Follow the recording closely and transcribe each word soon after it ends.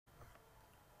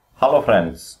Hello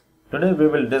friends, today we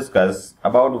will discuss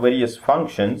about various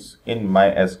functions in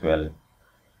MySQL.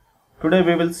 Today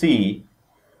we will see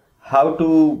how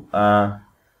to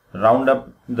round up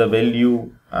the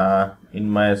value in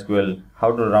MySQL,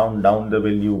 how to round down the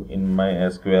value in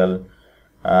MySQL,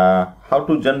 how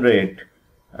to generate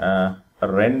a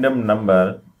random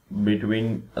number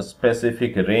between a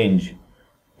specific range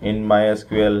in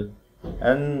MySQL,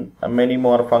 and many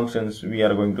more functions we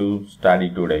are going to study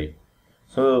today.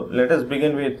 So let us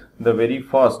begin with the very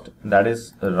first, that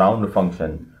is round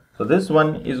function. So this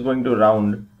one is going to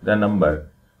round the number.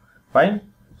 Fine.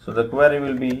 So the query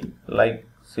will be like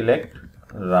select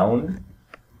round,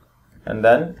 and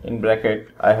then in bracket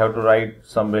I have to write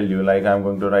some value, like I am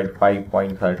going to write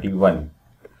 5.31.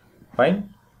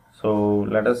 Fine. So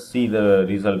let us see the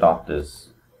result of this.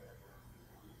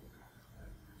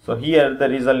 So here the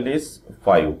result is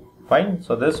 5. Fine.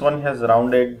 So this one has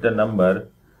rounded the number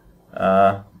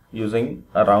using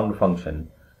a round function.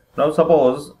 Now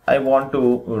suppose I want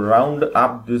to round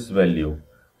up this value.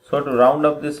 So to round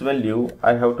up this value,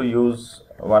 I have to use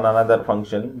one another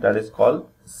function that is called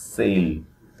CEIL.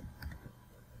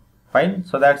 Fine.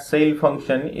 So that CEIL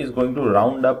function is going to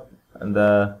round up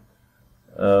the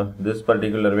this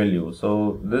particular value.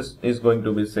 So this is going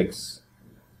to be 6.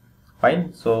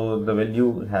 Fine. So the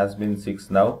value has been 6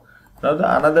 now. Now the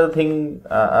another thing,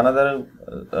 another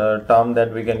term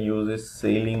that we can use is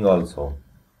sailing also.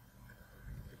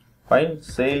 Fine.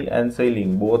 Sail and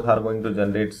sailing both are going to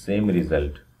generate same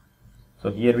result. So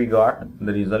here we got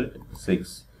the result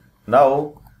 6.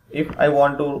 Now if I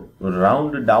want to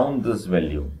round down this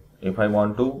value,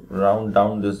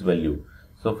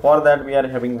 so for that we are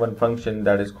having one function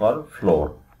that is called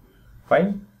floor.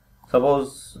 Fine.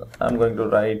 Suppose I'm going to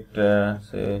write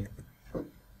say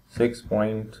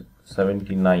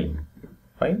 6.79.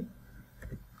 Fine.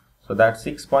 So that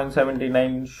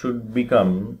 6.79 should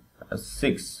become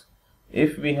 6.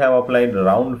 If we have applied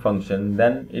round function,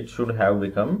 then it should have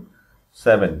become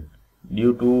 7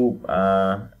 due to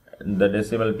the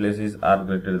decimal places are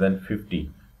greater than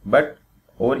 50. But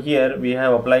over here we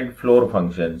have applied floor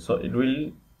function, so it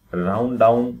will round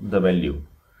down the value.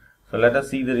 So let us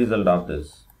see the result of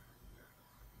this.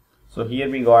 So here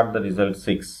we got the result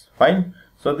 6. Fine.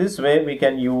 So this way we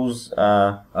can use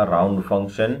a round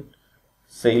function,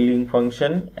 sailing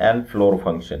function and floor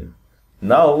function.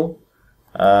 Now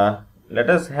let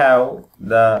us have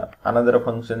the another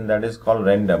function that is called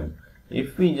random.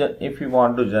 If we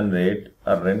want to generate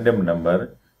a random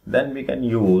number, then we can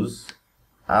use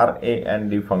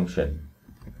RAND function.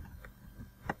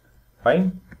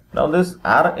 Fine. Now this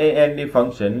RAND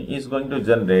function is going to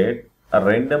generate a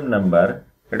random number.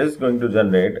 It is going to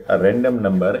generate a random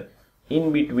number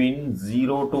in between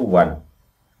 0 to 1.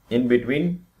 In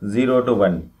between 0 to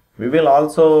 1. We will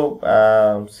also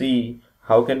see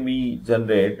how can we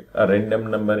generate a random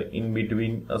number in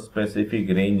between a specific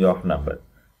range of number.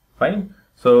 Fine.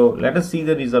 So let us see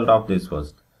the result of this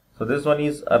first. So this one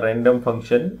is a random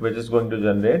function which is going to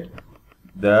generate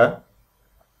the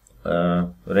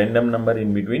random number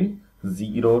in between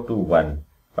 0 to 1.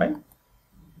 Fine.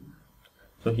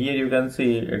 So here you can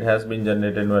see it has been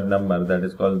generated one number that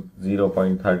is called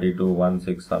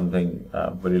 0.3216 something,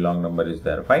 very long number is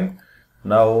there. Fine.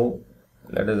 Now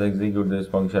let us execute this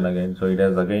function again. So it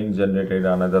has again generated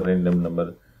another random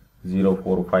number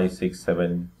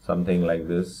 04567 something like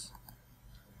this.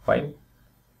 Fine.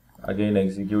 Again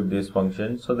execute this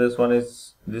function. So this one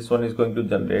is going to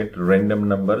generate random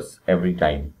numbers every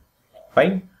time.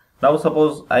 Fine. Now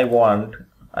suppose I want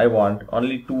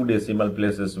only 2 decimal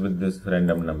places with this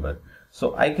random number.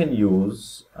 So I can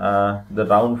use the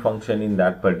round function in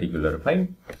that particular.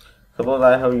 Fine. Suppose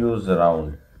I have used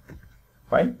round.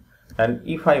 Fine. And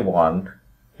if I want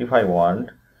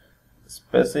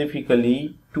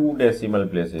specifically 2 decimal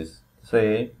places,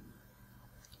 say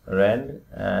RAND,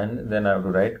 and then I have to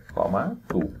write comma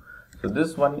 2. So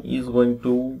this one is going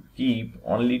to keep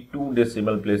only 2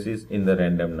 decimal places in the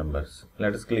random numbers.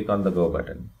 Let us click on the go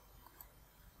button.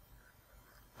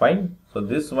 Fine. So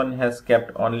this one has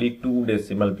kept only 2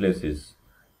 decimal places.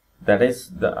 That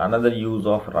is the another use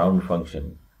of round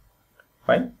function.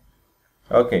 Fine.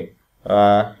 Okay.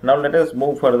 Now let us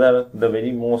move further. The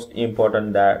very most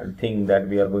important thing that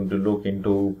we are going to look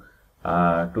into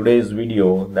today's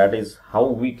video, that is how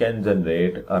we can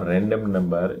generate a random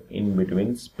number in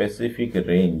between specific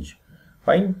range.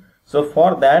 Fine. So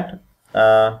for that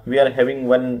we are having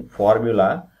one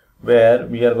formula where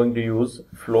we are going to use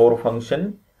floor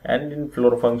function, and in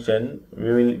floor function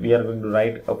we are going to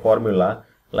write a formula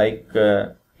like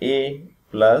a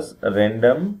plus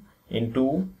random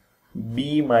into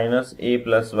b minus a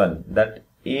plus 1. That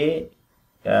a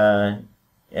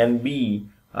and B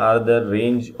are the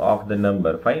range of the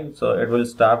number. Fine. So it will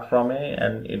start from A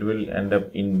and it will end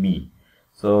up in B.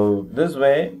 So this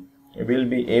way we will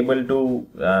be able to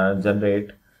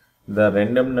generate the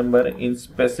random number in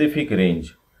specific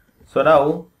range. So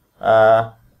now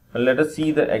let us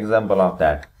see the example of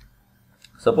that.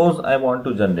 Suppose I want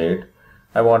to generate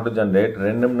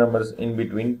random numbers in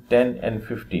between 10 and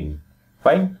 15.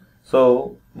 Fine.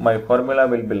 So my formula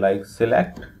will be like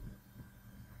select,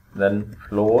 then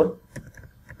floor,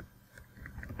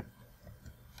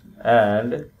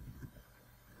 and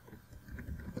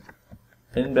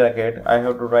in bracket I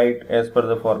have to write as per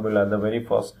the formula. The very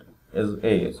first is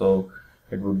A, so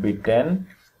it would be 10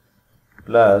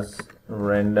 plus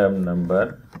random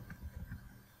number.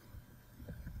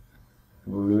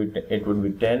 It would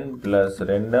be 10 plus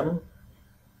random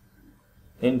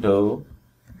into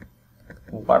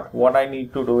what I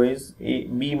need to do is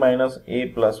B minus A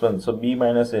plus 1. So B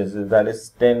minus A, that is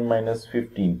 10 minus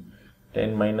 15.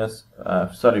 15 minus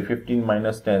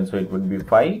 10, so it would be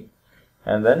 5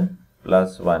 and then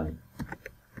plus 1.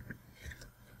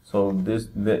 So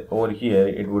over here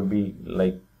it would be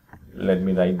like, let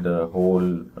me write the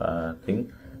whole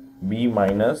thing. B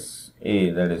minus A,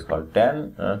 that is called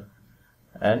 10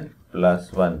 and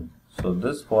plus 1. So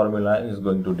this formula is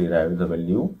going to derive the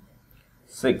value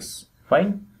 6.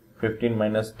 Fine. 15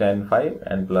 minus 10, 5,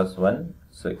 and plus 1,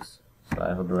 6. So I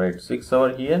have to write 6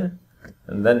 over here,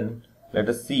 and then let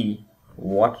us see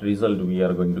what result we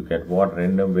are going to get, what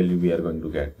random value we are going to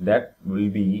get. That will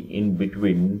be in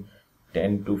between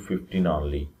 10 to 15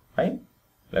 only. Fine.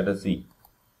 Let us see.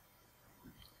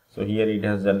 So here it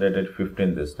has generated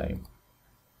 15 this time.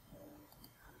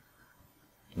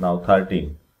 Now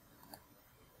 13.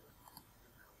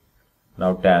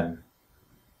 Now 10.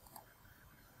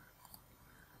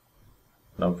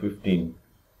 Now 15.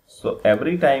 So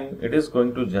every time it is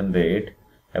going to generate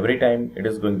the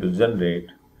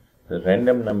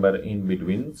random number in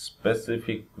between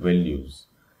specific values.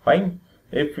 Fine.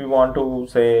 If you want to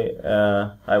say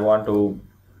I want to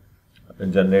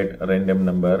generate a random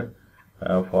number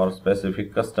for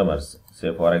specific customers,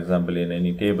 say for example in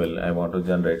any table I want to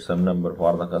generate some number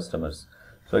for the customers,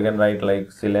 so I can write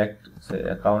like select, say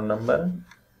account number.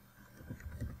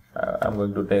 I'm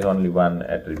going to take only one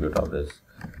attribute of this.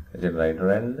 I can write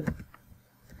RAND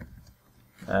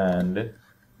and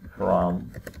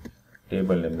from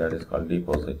table name, that is called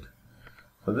deposit.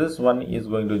 So this one is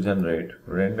going to generate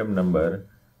random number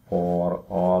for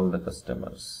all the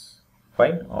customers.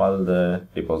 Fine, all the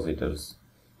depositors.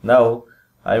 Now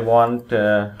I want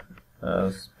a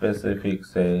specific,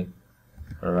 say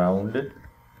round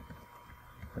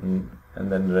and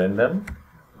then random,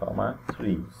 comma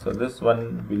 3. So this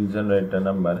one will generate a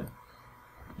number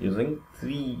using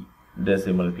 3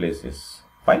 decimal places.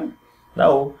 Fine.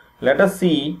 Now let us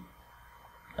see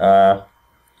the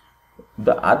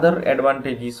other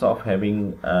advantages of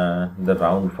having the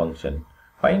round function.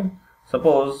 Fine.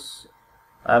 Suppose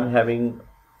I'm having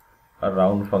a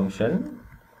round function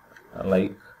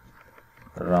like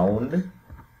round,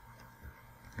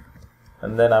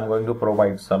 and then I'm going to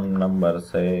provide some number,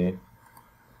 say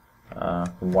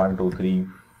 1 2 3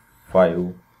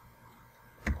 5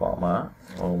 comma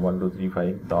 1 2 3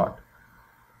 5 dot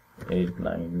 8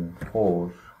 9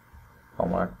 4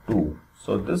 comma 2.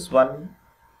 So this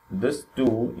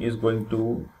 2 is going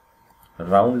to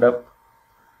round up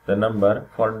the number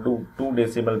for two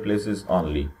decimal places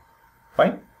only.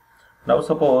 Fine. Now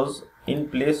suppose in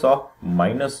place of 2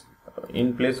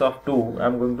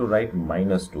 I'm going to write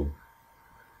minus 2.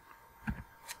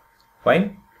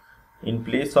 Fine. In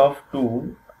place of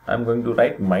 2 I'm going to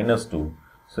write minus 2.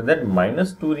 So that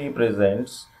minus 2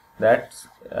 represents that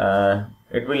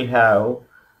it will have,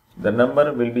 the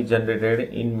number will be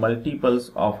generated in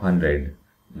multiples of 100.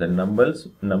 The number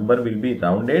will be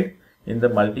rounded in the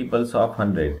multiples of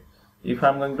 100. If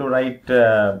I'm going to write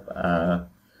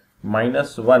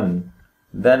minus 1,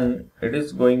 then it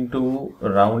is going to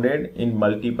rounded in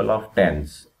multiple of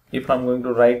tens. If I'm going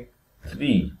to write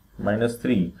minus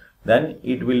 3, then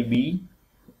it will be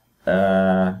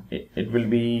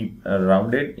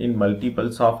rounded in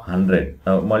multiples of 100,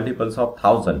 multiples of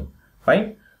 1000.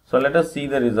 Fine. So let us see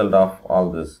the result of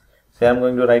all this. Say I'm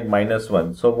going to write minus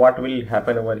 1. So what will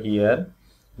happen over here?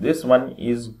 This one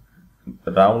is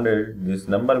rounded, this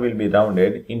number will be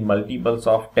rounded in multiples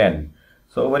of 10.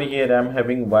 So over here I am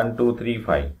having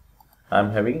 1235. I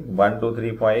am having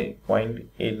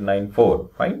 1235.894.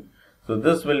 Fine. So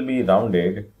this will be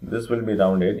rounded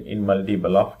in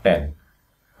multiple of 10.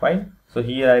 Fine. So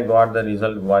here I got the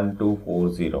result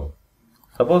 1240.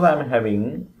 Suppose I am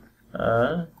having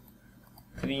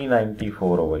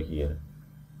 394 over here.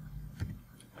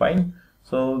 Fine.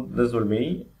 So this will be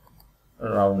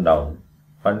round down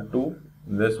 1 to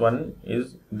this one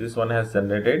has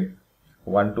generated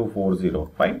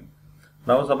 1240. Fine.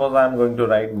 Now suppose I am going to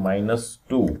write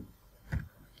 -2.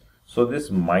 So this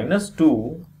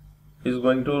 -2 is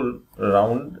going to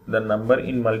round the number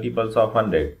in multiples of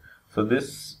 100. So this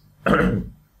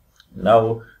now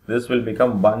this will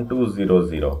become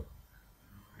 1200.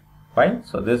 Fine.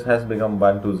 So this has become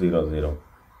 1200.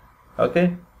 Okay.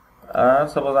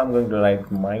 Suppose I'm going to write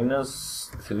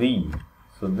 -3.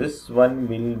 So this one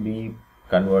will be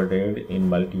converted in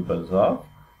multiples of,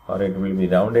 or it will be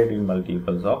rounded in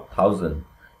multiples of 1000.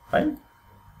 Fine.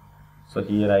 So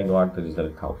here I got the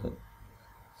result 1000.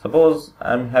 Suppose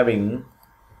I'm having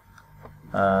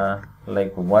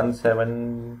like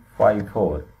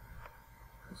 1754.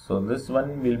 So this one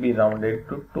will be rounded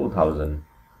to 2000.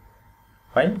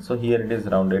 Fine. So here it is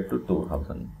rounded to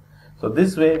 2000. So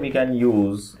this way we can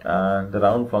use the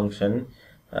round function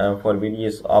for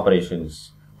various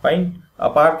operations. Fine.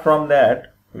 Apart from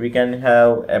that, we can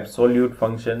have absolute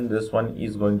function. This one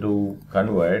is going to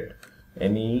convert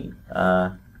any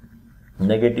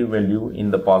negative value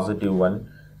in the positive one.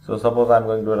 So suppose I'm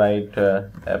going to write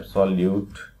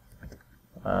absolute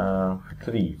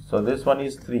 3. So this one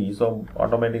is 3. So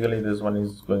automatically this one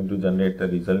is going to generate the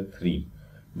result 3.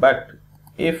 But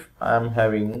if I'm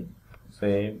having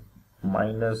say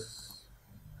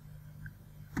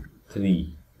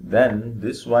 -3, then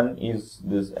this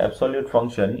absolute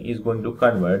function is going to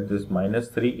convert this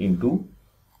 -3 into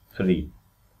 3.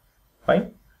 Fine.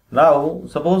 Now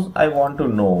suppose I want to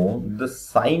know the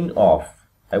sign of,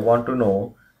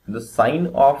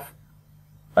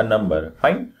 a number.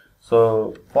 Fine. So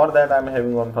for that I'm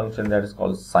having one function that is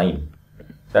called sine.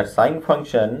 That sine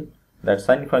function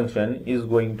is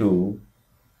going to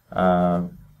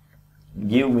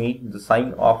give me the sign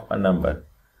of a number.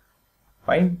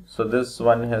 Fine. So this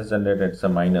one has generated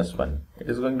some -1. It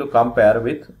is going to compare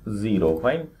with 0.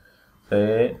 Fine. Say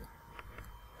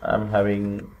I'm having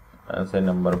say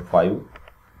number 5.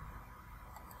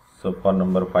 So for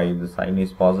number 5 the sign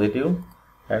is positive,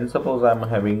 and suppose I'm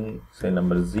having say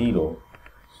number 0.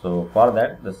 So for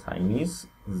that the sign is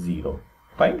 0.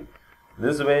 Fine.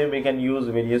 This way we can use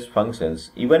various functions.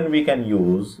 Even we can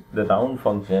use the round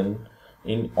function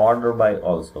in order by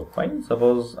also. Fine.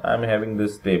 Suppose I'm having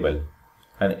this table,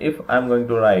 and if I'm going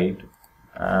to write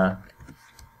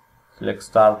select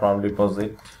star from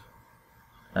deposit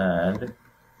and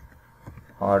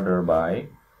order by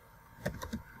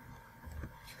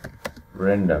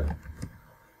random.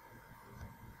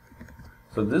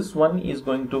 So this one is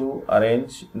going to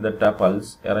arrange the tuples,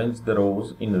 arrange the rows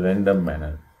in random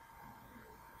manner.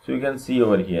 So you can see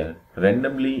over here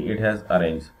randomly it has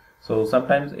arranged. So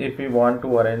sometimes if we want to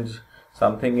arrange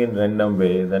something in random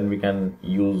way, then we can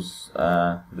use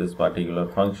this particular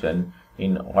function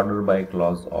in order by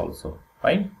clause also.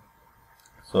 Fine.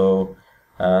 So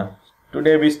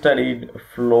today we studied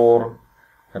floor,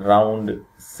 round,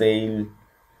 CEIL,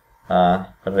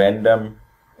 random,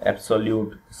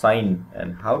 absolute, sine, and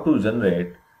how to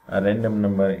generate a random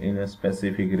number in a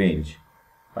specific range.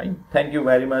 Fine. Thank you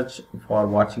very much for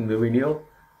watching the video,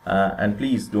 and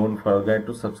please don't forget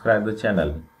to subscribe the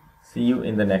channel. See you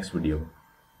in the next video.